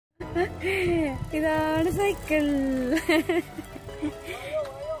ഇതാണ് സൈക്കിൾ.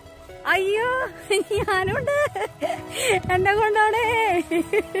 അയ്യോ ഞാനുണ്ട്, എന്നെ കൊണ്ടാണേ.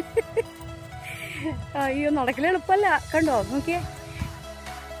 അയ്യോ നടക്കല് എളുപ്പല്ല, കണ്ടോ നോക്കിയേ.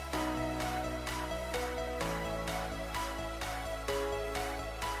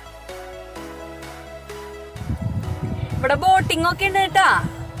 ഇവിടെ ബോട്ടിംഗ് ഒക്കെ ഉണ്ട് കേട്ടാ.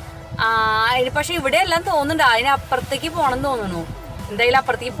 പക്ഷെ ഇവിടെ എല്ലാം തോന്നുന്നുണ്ട് അതിനപ്പുറത്തേക്ക് പോണം തോന്നുന്നു. എന്തായാലും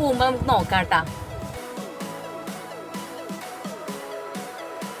അപ്പുറത്തേക്ക് പോകുമ്പോ നമുക്ക് നോക്കാം കേട്ടാ.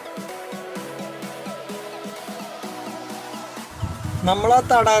 നമ്മളാ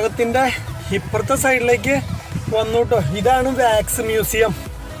തടാകത്തിന്റെ ഇപ്പുറത്തെ സൈഡിലേക്ക് വന്നു കേട്ടോ. ഇതാണ് വാക്സ് മ്യൂസിയം.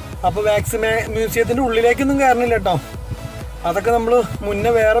 അപ്പോൾ വാക്സ് മ്യൂസിയത്തിന്റെ ഉള്ളിലേക്കൊന്നും കയറണില്ല കേട്ടോ. അതൊക്കെ നമ്മൾ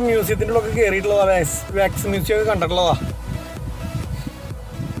മുന്നേ വേറെ മ്യൂസിയത്തിൻ്റെ ഉള്ളൊക്കെ കയറിയിട്ടുള്ളതാ. വാക്സ് മ്യൂസിയം ഒക്കെ കണ്ടിട്ടുള്ളതാ.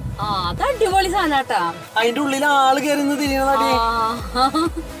 അടിപൊളി സാധനം. അതിന്റെ ഉള്ളിൽ ആള് കയറി തിരിയണതാടി.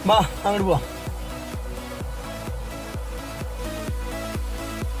 വാ അങ്ങോട്ട് പോവാ.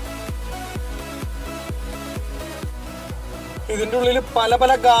 ഇതിന്റെ ഉള്ളിൽ പല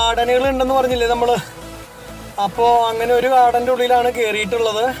പല ഗാർഡനുകൾ ഉണ്ടെന്ന് പറഞ്ഞില്ലേ നമ്മള്. അപ്പോ അങ്ങനെ ഒരു ഗാർഡന്റെ ഉള്ളിലാണ്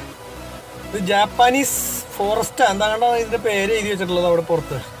കയറിയിട്ടുള്ളത്. ഇത് ജാപ്പാനീസ് ഫോറസ്റ്റ് എന്താ കണ്ട ഇതിന്റെ പേര് എഴുതി വെച്ചിട്ടുള്ളത് അവിടെ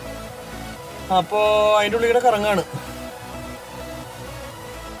പുറത്ത്. അപ്പോ അതിന്റെ ഉള്ളിൽ കറങ്ങാണ്.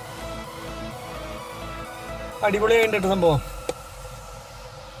 അടിപൊളിയായിട്ട് സംഭവം.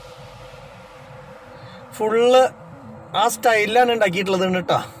 ഫുള്ള് ആ സ്റ്റൈലിലാണ് ഉണ്ടാക്കിയിട്ടുള്ളത്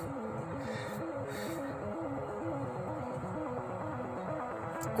കേട്ടോ.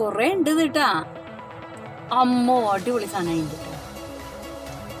 കൊറേ ഉണ്ട് കേട്ടാ. അമ്മോ അടിപൊളി സാധനം.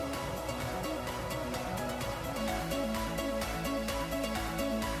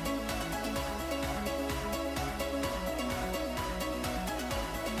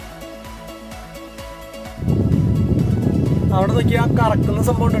 അവിടെ നോക്കി ആ കറക്കുന്ന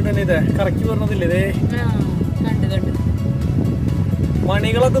സംഭവം ഉണ്ടോ. ഇതേ കറക്കി പറഞ്ഞതില്ലേ, ഇതേ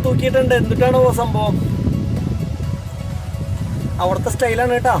മണികളൊക്കെ തൂക്കിയിട്ടുണ്ട്. എന്തിട്ടാണോ സംഭവം. അവിടുത്തെ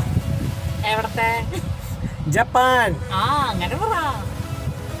സ്റ്റൈലാണ് കേട്ടാ. എവിടത്തെ? ജപ്പാൻ. അങ്ങനെ പറ.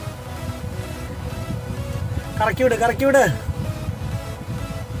 കറക്കി വിട്, കറക്കി വിട്.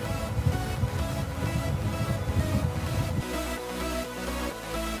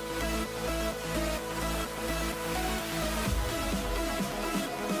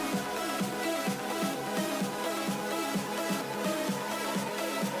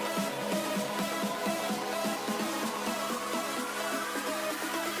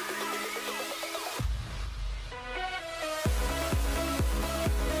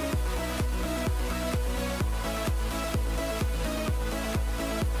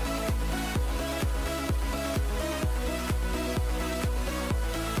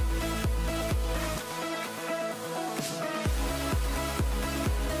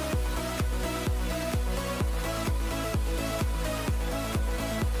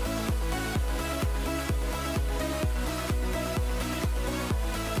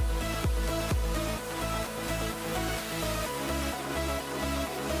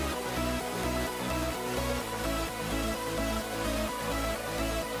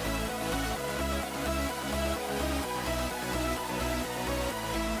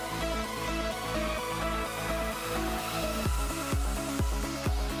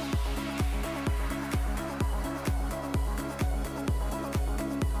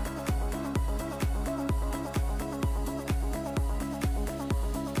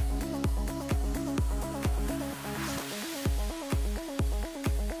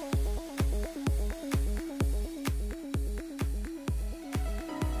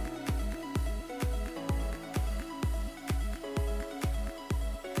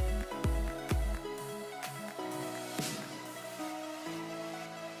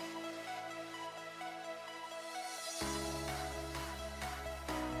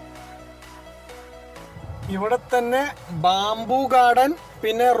 ഇവിടെ തന്നെ ബാംബു ഗാർഡൻ,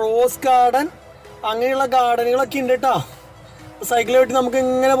 പിന്നെ റോസ് ഗാർഡൻ, അങ്ങനെയുള്ള ഗാർഡനുകളൊക്കെ ഉണ്ട് കേട്ടോ. സൈക്കിളായിട്ട് നമുക്ക്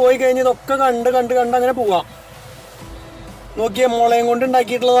ഇങ്ങനെ പോയി കഴിഞ്ഞ് ഇതൊക്കെ കണ്ട് കണ്ട് കണ്ട് അങ്ങനെ പോവാം. നോക്കിയ മുളയും കൊണ്ട്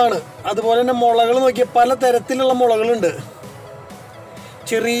ഉണ്ടാക്കിയിട്ടുള്ളതാണ്. അതുപോലെ തന്നെ മുളകൾ നോക്കിയ പല തരത്തിലുള്ള മുളകളുണ്ട്.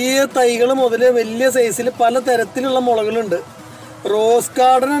 ചെറിയ തൈകൾ മുതൽ വലിയ സൈസിൽ പല തരത്തിലുള്ള മുളകളുണ്ട്. റോസ്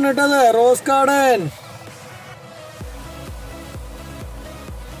ഗാർഡൻ ആണ് കേട്ടോ. അത് റോസ് ഗാർഡൻ.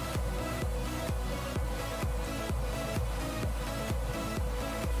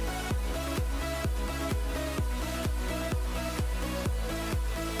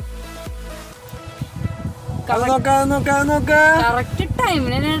 കറക്റ്റ്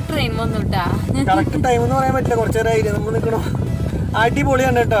ടൈമിന് ട്രെയിൻ വന്നുട്ടാ. കറക്റ്റ് ടൈം എന്ന് പറയാൻ പറ്റില്ല, കുറച്ചു നേരമായില്ലേ നമ്മൾ നിൽക്കണോ.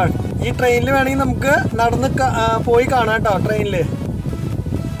 അടിപൊളിയാണ് കേട്ടോ. ഈ ട്രെയിനിൽ വേണമെങ്കിൽ നമുക്ക് നടന്ന് പോയി കാണാം കേട്ടോ. ട്രെയിനില്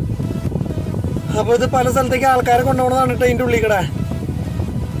അപ്പൊ ഇത് പല സ്ഥലത്തേക്ക് ആൾക്കാരെ കൊണ്ടുപോകുന്നതാണ് കേട്ടോ ഇതിന്റെ ഉള്ളിൽ കൂടെ.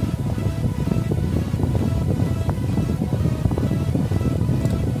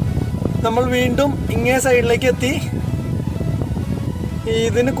 നമ്മൾ വീണ്ടും ഇങ്ങേ സൈഡിലേക്ക് എത്തി.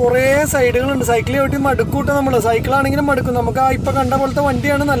 ഇതിന് കുറേ സൈഡുകളുണ്ട്. സൈക്കിൾ ചവിട്ടി മടുക്കൂട്ടോ നമ്മള്. സൈക്കിളാണെങ്കിലും മടുക്കും. നമുക്ക് ഇപ്പൊ കണ്ട പോലത്തെ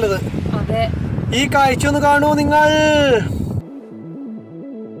വണ്ടിയാണ് നല്ലത്. ഈ കാഴ്ച ഒന്ന് കാണുമോ നിങ്ങൾ?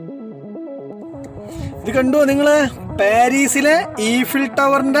 ഇത് കണ്ടുവോ നിങ്ങള്? പാരീസിലെ ഈഫിൽ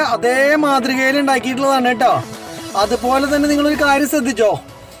ടവറിന്റെ അതേ മാതൃകയിൽ ഉണ്ടാക്കിയിട്ടുള്ളതാണ് കേട്ടോ. അതുപോലെ തന്നെ നിങ്ങളൊരു കാര്യം ശ്രദ്ധിച്ചോ,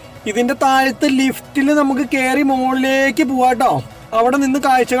 ഇതിന്റെ താഴത്ത് ലിഫ്റ്റിൽ നമുക്ക് കയറി മുകളിലേക്ക് പോവാട്ടോ. അവിടെ നിന്ന്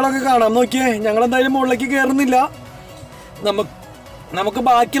കാഴ്ചകളൊക്കെ കാണാം. നോക്കിയേ, ഞങ്ങൾ എന്തായാലും മുകളിലേക്ക് കയറുന്നില്ല. നമുക്ക്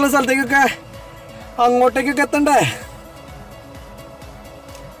ബാക്കിയുള്ള സ്ഥലത്തേക്കൊക്കെ അങ്ങോട്ടേക്കൊക്കെ എത്തണ്ടേ.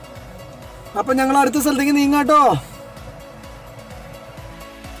 അപ്പൊ ഞങ്ങൾ അടുത്ത സ്ഥലത്തേക്ക് നീങ്ങാട്ടോ.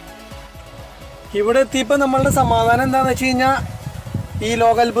 ഇവിടെ എത്തിയപ്പോ നമ്മളുടെ സമാധാനം എന്താന്ന് വെച്ച് കഴിഞ്ഞാൽ ഈ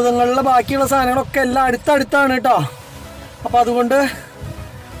ലോകാത്ഭുതങ്ങളിലെ ബാക്കിയുള്ള സാധനങ്ങളൊക്കെ എല്ലാം അടുത്തടുത്താണ് കേട്ടോ. അപ്പൊ അതുകൊണ്ട്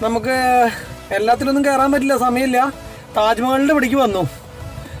നമുക്ക് എല്ലാത്തിലൊന്നും കയറാൻ പറ്റില്ല, സമയമില്ല. താജ്മഹലിന്റെ ഇവിടേക്ക് വന്നു.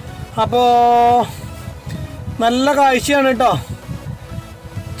 അപ്പോ നല്ല കാഴ്ചയാണ് കേട്ടോ.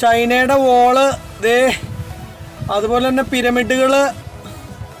 ചൈനയുടെ വോള് ദേ, അതുപോലെ തന്നെ പിരമിഡുകള്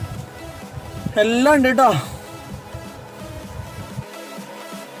എല്ലാം ഉണ്ട് കേട്ടോ.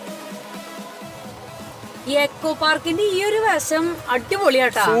 എക്കോ പാർക്കിന്റെ ഈ ഒരു വശം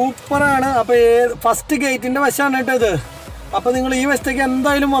അടിപൊളിയാട്ടാ, സൂപ്പറാണ്. അപ്പൊ ഫസ്റ്റ് ഗേറ്റിന്റെ വശമാണ് കേട്ടോ ഇത്. അപ്പൊ നിങ്ങൾ ഈ വശത്തേക്ക്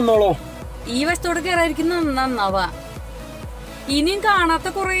എന്തായാലും വന്നോളൂ. ഈ വശത്തോട് കയറായിരിക്കും നന്നാവാ. ഇനിയും കാണാത്ത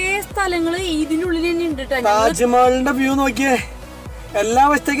കൊറേ സ്ഥലങ്ങള് ഇതിനുള്ളിൽ തന്നെ ഉണ്ട്. താജ്മഹലിന്റെ വ്യൂ നോക്കിയേ. എല്ലാ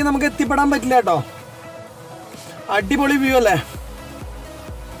വശത്തേക്കും നമുക്ക് എത്തിപ്പെടാൻ പറ്റില്ല കേട്ടോ. അടിപൊളി വ്യൂ അല്ലേ?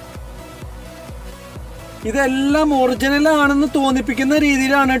 ഇതെല്ലാം ഒറിജിനൽ ആണെന്ന് തോന്നിപ്പിക്കുന്ന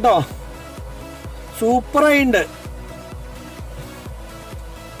രീതിയിലാണ് കേട്ടോ. സൂപ്പറായിണ്ട്.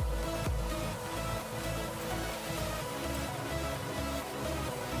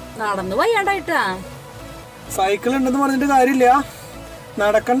 നടന്നു വയ്യാണ്ടായിട്ടാ. സൈക്കിൾ ഉണ്ടെന്ന് പറഞ്ഞിട്ട് കാര്യമില്ല,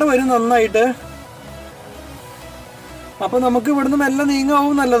 നടക്കേണ്ട വരും നന്നായിട്ട്. അപ്പൊ നമുക്ക് ഇവിടുന്ന് മെല്ലെ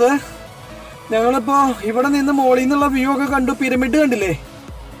നീങ്ങാവും നല്ലത്. ഞങ്ങളിപ്പോ ഇവിടെ നിന്ന് മോളിൽ നിന്നുള്ള വ്യൂ ഒക്കെ കണ്ടു. പിരമിഡ് കണ്ടില്ലേ?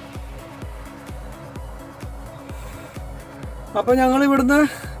 അപ്പൊ ഞങ്ങൾ ഇവിടുന്ന്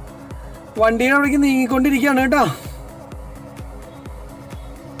വണ്ടിയുടെ അവിടേക്ക് നീങ്ങിക്കൊണ്ടിരിക്കുകയാണ് കേട്ടോ.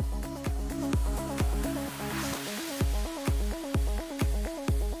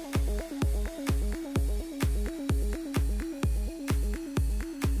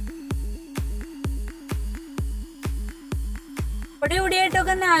 ഇവിടെ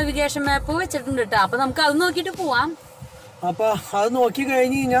ഇവിടെയായിട്ടൊക്കെ നാവിഗേഷൻ മാപ്പ് വെച്ചിട്ടുണ്ട് കേട്ടോ. അപ്പൊ നമുക്ക് അത് നോക്കിട്ട് പോവാം. അപ്പൊ അത് നോക്കി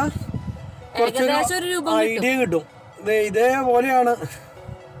കഴിഞ്ഞ് കഴിഞ്ഞാൽ ഏകദേശം ഒരു രൂപ ഐഡിയ കിട്ടും. ഇതേപോലെയാണ്.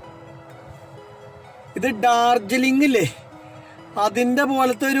 ഇത് ഡാർജിലിംഗ് ഇല്ലേ, അതിന്റെ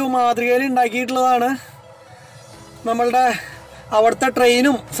പോലത്തെ ഒരു മാതൃകയിൽ ഉണ്ടാക്കിയിട്ടുള്ളതാണ്. നമ്മളുടെ അവിടുത്തെ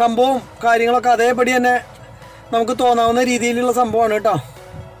ട്രെയിനും സംഭവം കാര്യങ്ങളൊക്കെ അതേപടി തന്നെ നമുക്ക് തോന്നാവുന്ന രീതിയിലുള്ള സംഭവമാണ് കേട്ടോ.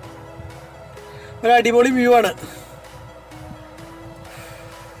 ഒരു അടിപൊളി വ്യൂ ആണ്.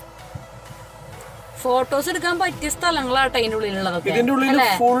 ഫോട്ടോസ് എടുക്കാൻ പറ്റിയ സ്ഥലങ്ങളാട്ടോ ഇതിന്റെ ഉള്ളിലുള്ളതൊക്കെ. ഇതിന്റെ ഉള്ളിൽ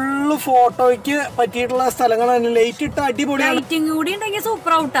ഫുള്ള് ഫോട്ടോയ്ക്ക് പറ്റിയിട്ടുള്ള സ്ഥലങ്ങളാണ്. ലൈറ്റ് ഇട്ട അടിപൊളിയാണ്. ലൈറ്റിംഗ് കൂടി ഉണ്ടെങ്കിൽ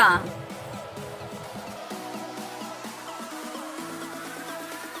സൂപ്പർ ഔട്ടാ.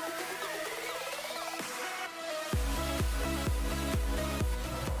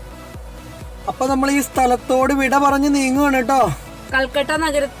 അപ്പൊ നമ്മൾ ഈ സ്ഥലത്തോട് വിട പറഞ്ഞ് നീങ്ങുവാണ് കേട്ടോ. കൽക്കട്ട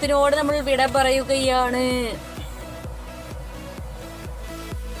നഗരത്തിനോട് നമ്മൾ വിട പറയുകയാണ്.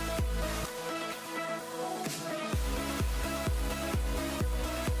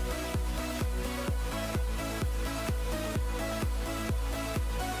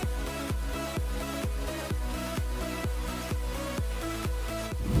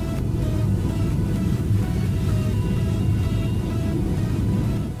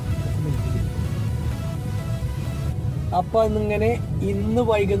 അപ്പൊ ഇന്നിങ്ങനെ ഇന്ന്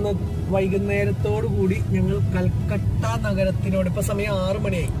വൈകുന്നേരത്തോടു കൂടി ഞങ്ങൾ കൽക്കട്ട നഗരത്തിനോട്, ഇപ്പൊ സമയം 6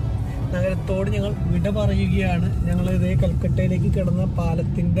 മണിയായി, നഗരത്തോട് ഞങ്ങൾ വിട പറയുകയാണ്. ഞങ്ങൾ ഇതേ കൽക്കട്ടയിലേക്ക് കിടന്ന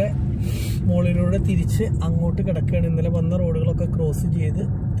പാലത്തിന്റെ മുകളിലൂടെ തിരിച്ച് അങ്ങോട്ട് കിടക്കുകയാണ്. ഇന്നലെ വന്ന റോഡുകളൊക്കെ ക്രോസ് ചെയ്ത്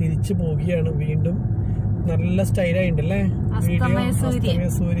തിരിച്ചു പോവുകയാണ്. വീണ്ടും നല്ല സ്റ്റൈലായിണ്ടല്ലേ വീഡിയോ. അസ്തമയ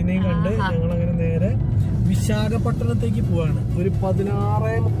സൂര്യനെയും കണ്ട് ഞങ്ങൾ അങ്ങനെ നേരെ വിശാഖപട്ടണത്തേക്ക് പോവാണ്. ഒരു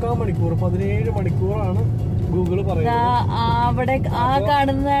 16.25 മണിക്കൂർ 17 മണിക്കൂറാണ് ഗൂഗിള് പറയുന്നത്. അവിടെ ആ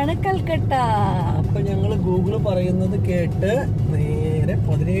കാണുന്നതാണ് കൽക്കട്ട. അപ്പൊ ഞങ്ങള് ഗൂഗിള് പറയുന്നത് കേട്ട് നേരെ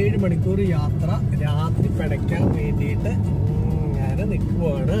 17 മണിക്കൂർ യാത്ര രാത്രി പിടയ്ക്കാൻ വേണ്ടിയിട്ട് ഇങ്ങനെ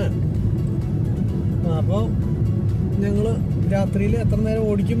നിൽക്കുവാണ്. അപ്പൊ ഞങ്ങള് രാത്രിയിൽ എത്ര നേരം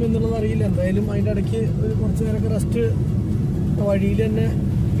ഓടിക്കും എന്നുള്ളത് അറിയില്ല. എന്തായാലും അതിന്റെ ഇടയ്ക്ക് ഒരു കുറച്ചു നേരമൊക്കെ റെസ്റ്റ് വഴിയിൽ തന്നെ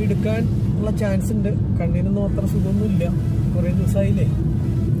എടുക്കാൻ ഉള്ള ചാൻസ് ഉണ്ട്. കണ്ണിനൊന്നും അത്ര സുഖമൊന്നുമില്ല, കുറേ ദിവസമായില്ലേ.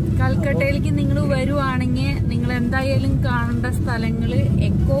 കൽക്കട്ടയിലേക്ക് നിങ്ങൾ വരുവാണെങ്കിൽ നിങ്ങൾ എന്തായാലും കാണേണ്ട സ്ഥലങ്ങള്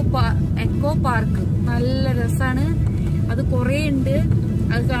എക്കോ പാർക്ക് നല്ല രസാണ്. അത് കൊറേ ഉണ്ട്,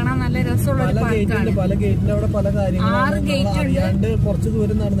 അത് കാണാൻ നല്ല രസമുള്ള ഒരു പാർക്കാണ്. പല ഗേറ്റിന്റെ അവിടെ പല കാര്യങ്ങളും അറിയാണ്ട് കുറച്ച്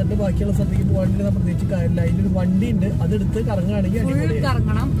ദൂരം നടന്നിട്ട് ബാക്കിയുള്ള സ്ഥലത്തേക്ക് പോകാൻ പ്രത്യേകിച്ച് കാര്യമില്ല. അതിലൊരു വണ്ടി ഉണ്ട്, അതെടുത്ത് കറങ്ങുകയാണെങ്കിൽ ഫുൾ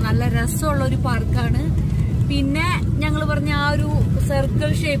കറങ്ങണം. നല്ല രസമുള്ള ഒരു പാർക്കാണ്. പിന്നെ ഞങ്ങൾ പറഞ്ഞ ആ ഒരു സർക്കിൾ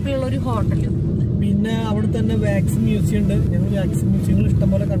ഷേപ്പിലുള്ള ഒരു ഹോട്ടലും, പിന്നെ അവിടെ തന്നെ വാക്സിൻ മ്യൂസിയം ഉണ്ട്. ഞങ്ങൾ വാക്സിൻ മ്യൂസിയങ്ങൾ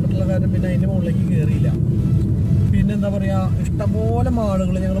ഇഷ്ടംപോലെ കണ്ടിട്ടുള്ള കാരണം പിന്നെ അതിന്റെ മുകളിലേക്ക് കയറിയില്ല. പിന്നെ എന്താ പറയാ, ഇഷ്ടംപോലെ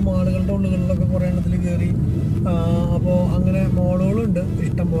മാളുകൾ, ഞങ്ങൾ മാളുകളുടെ ഉള്ളുകളിലൊക്കെ കുറെ എണ്ണത്തിൽ കയറി. അപ്പോൾ അങ്ങനെ മോളുകളുണ്ട്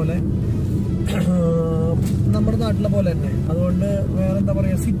ഇഷ്ടംപോലെ, നമ്മുടെ നാട്ടിലെ പോലെ തന്നെ. അതുകൊണ്ട് വേറെ എന്താ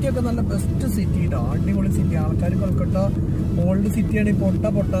പറയാ, സിറ്റിയൊക്കെ നല്ല ബെസ്റ്റ് സിറ്റി കേട്ടോ, അടിപൊളി സിറ്റി. ആൾക്കാർ കൊൽക്കട്ട ഓൾഡ് സിറ്റിയാണ് ഈ പൊട്ട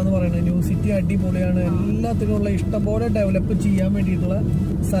എന്ന് പറയുന്നത്. ന്യൂ സിറ്റി അടിപൊളിയാണ്, എല്ലാത്തിനുള്ള ഇഷ്ടംപോലെ ഡെവലപ്പ് ചെയ്യാൻ വേണ്ടിയിട്ടുള്ള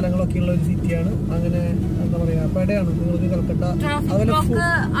സ്ഥലങ്ങളൊക്കെ ഉള്ള ഒരു സിറ്റിയാണ്. അങ്ങനെ എന്താ പറയാ, പെടയാണ് നിങ്ങൾക്ക് കൽക്കട്ട. അതുപോലെ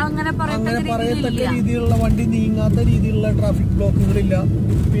അങ്ങനെ പറയത്തക്ക രീതിയിലുള്ള വണ്ടി നീങ്ങാത്ത രീതിയിലുള്ള ട്രാഫിക് ബ്ലോക്കുകളില്ല.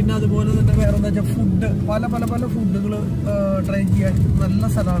 പിന്നെ അതുപോലെ തന്നെ വേറെ എന്താ വെച്ചാൽ ഫുഡ്, പല പല പല ഫുഡുകൾ ട്രൈ ചെയ്യാൻ നല്ല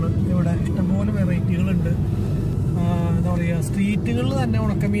സ്ഥലമാണ് ഇവിടെ. ഇഷ്ടംപോലെ വെറൈറ്റികളുണ്ട്. എന്താ പറയുക, സ്ട്രീറ്റുകളിൽ തന്നെ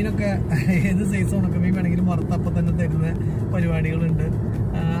ഉണക്കമീനൊക്കെ ഏത് സൈസ് ഉണക്കമീൻ വേണമെങ്കിലും വറുത്തപ്പം തന്നെ തരുന്ന പരിപാടികളുണ്ട്.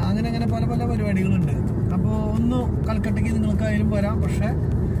 അങ്ങനെ അങ്ങനെ പല പല പരിപാടികളുണ്ട്. അപ്പോൾ ഒന്ന് കൽക്കട്ടയ്ക്ക് നിങ്ങൾക്കായാലും വരാം, പക്ഷെ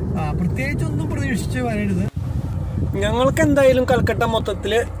പ്രത്യേകിച്ചൊന്നും പ്രതീക്ഷിച്ച് വരരുത്. ഞങ്ങൾക്ക് എന്തായാലും കൽക്കട്ട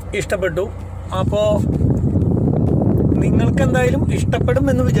മൊത്തത്തിൽ ഇഷ്ടപ്പെട്ടു. അപ്പോൾ നിങ്ങൾക്ക് എന്തായാലും ഇഷ്ടപ്പെടും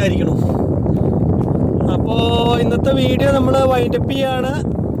എന്ന് വിചാരിക്കണം. അപ്പോൾ ഇന്നത്തെ വീഡിയോ നമ്മൾ വൈൻഡപ്പ് ചെയ്യാണ്.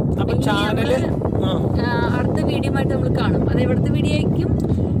 അപ്പം ചാനല് അടുത്ത വീഡിയോ ആയിട്ട് നമ്മൾ കാണും. അത് എവിടുത്തെ വീഡിയോ ആയിരിക്കും?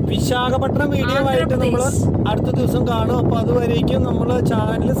 വിശാഖപട്ടണം വീഡിയോ ആയിട്ട് നമ്മൾ അടുത്ത ദിവസം കാണും. അപ്പോൾ അതുവരേക്കും നമ്മൾ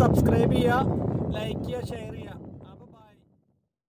ചാനൽ സബ്സ്ക്രൈബ് ചെയ്യുക, ലൈക്ക് ചെയ്യുക, ഷെയർ